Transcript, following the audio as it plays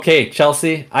Okay,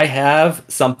 Chelsea, I have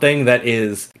something that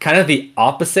is kind of the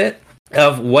opposite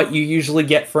of what you usually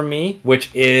get from me,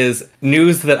 which is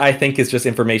news that I think is just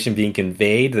information being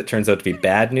conveyed that turns out to be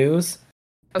bad news.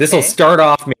 Okay. This will start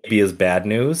off maybe as bad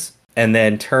news and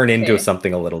then turn into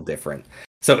something a little different.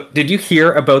 So, did you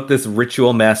hear about this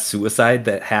ritual mass suicide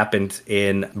that happened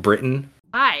in Britain?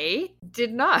 I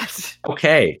did not.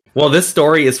 Okay. Well, this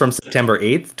story is from September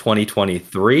 8th,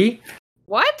 2023.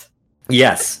 What?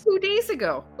 Yes. 2 days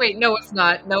ago. Wait, no, it's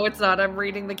not. No, it's not. I'm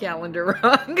reading the calendar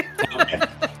wrong. Okay.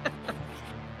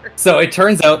 So it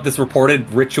turns out this reported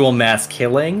ritual mass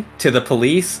killing to the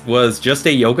police was just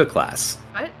a yoga class.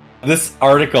 What? This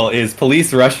article is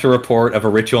police rushed to report of a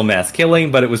ritual mass killing,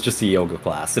 but it was just a yoga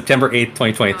class. September 8th,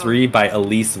 2023 by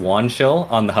Elise Wanshall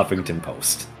on the Huffington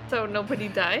Post. So nobody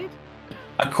died?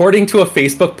 According to a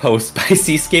Facebook post by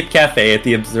Seascape Cafe at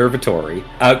the Observatory,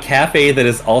 a cafe that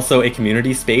is also a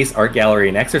community space, art gallery,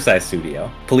 and exercise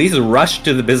studio, police rushed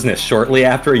to the business shortly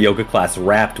after a yoga class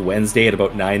wrapped Wednesday at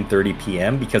about 9:30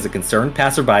 p.m. because a concerned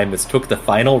passerby mistook the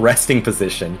final resting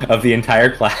position of the entire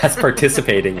class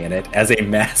participating in it as a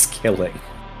mass killing.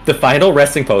 The final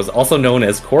resting pose, also known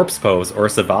as corpse pose or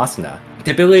savasana,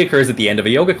 typically occurs at the end of a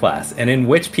yoga class, and in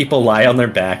which people lie on their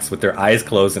backs with their eyes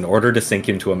closed in order to sink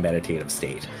into a meditative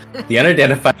state. The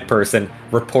unidentified person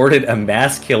reported a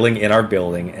mass killing in our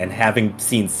building, and having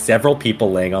seen several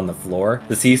people laying on the floor,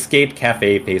 the Seascape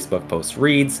Cafe Facebook post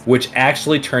reads, which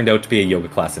actually turned out to be a yoga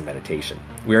class and meditation.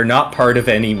 We are not part of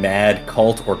any mad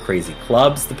cult or crazy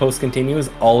clubs, the post continues.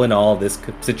 All in all, this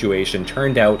situation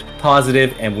turned out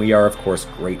positive, and we are, of course,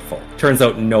 grateful. Turns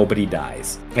out nobody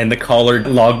dies. And the caller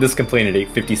logged this complaint at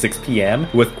 8:56 p.m.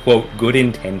 with, quote, good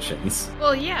intentions.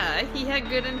 Well, yeah, he had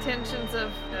good intentions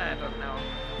of, I don't know.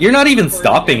 You're not even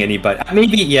stopping anybody.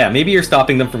 Maybe you're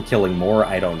stopping them from killing more,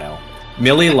 I don't know.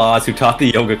 Millie Laws, who taught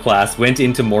the yoga class, went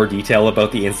into more detail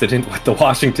about the incident with the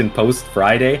Washington Post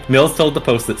Friday. Mills told the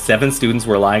Post that 7 students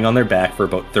were lying on their back for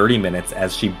about 30 minutes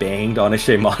as she banged on a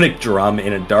shamanic drum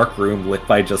in a dark room lit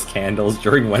by just candles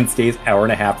during Wednesday's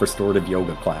hour-and-a-half restorative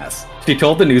yoga class. She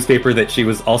told the newspaper that she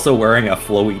was also wearing a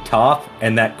flowy top,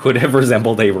 and that could have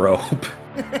resembled a robe.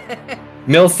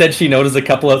 Mills said she noticed a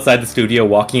couple outside the studio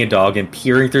walking a dog and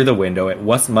peering through the window at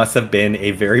what must have been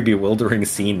a very bewildering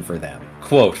scene for them.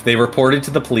 Quote, they reported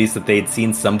to the police that they'd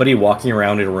seen somebody walking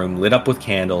around in a room lit up with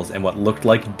candles and what looked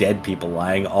like dead people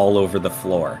lying all over the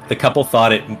floor. The couple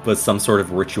thought it was some sort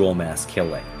of ritual mass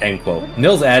killing. End quote.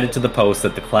 Mills added to the post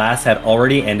that the class had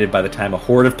already ended by the time a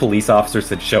horde of police officers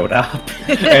had showed up,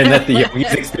 and that the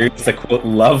yogis experienced a, quote,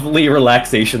 lovely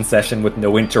relaxation session with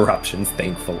no interruptions,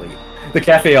 thankfully. The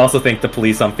cafe also thanked the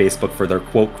police on Facebook for their,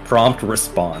 quote, prompt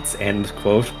response, end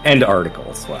quote, end article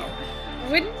as well.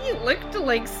 Wouldn't you look to,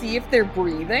 like, see if they're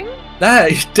breathing?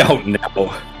 I don't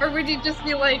know. Or would you just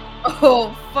be like,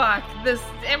 oh, fuck,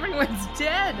 everyone's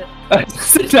dead?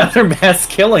 It's another mass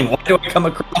killing. Why do I come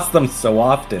across them so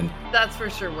often? That's for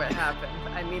sure what happened.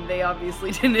 I mean, they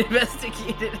obviously didn't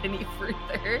investigate it any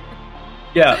further.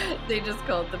 Yeah. They just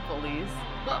called the police.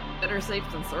 Well, better safe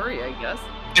than sorry, I guess.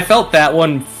 I felt that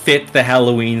one fit the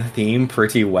Halloween theme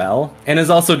pretty well, and is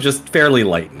also just fairly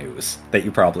light news that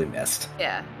you probably missed.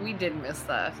 Yeah, we did miss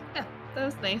that. Yeah, that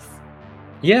was nice.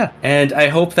 Yeah, and I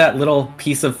hope that little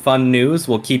piece of fun news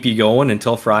will keep you going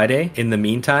until Friday. In the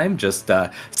meantime, just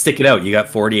stick it out. You got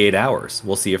 48 hours.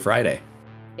 We'll see you Friday.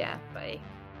 Yeah.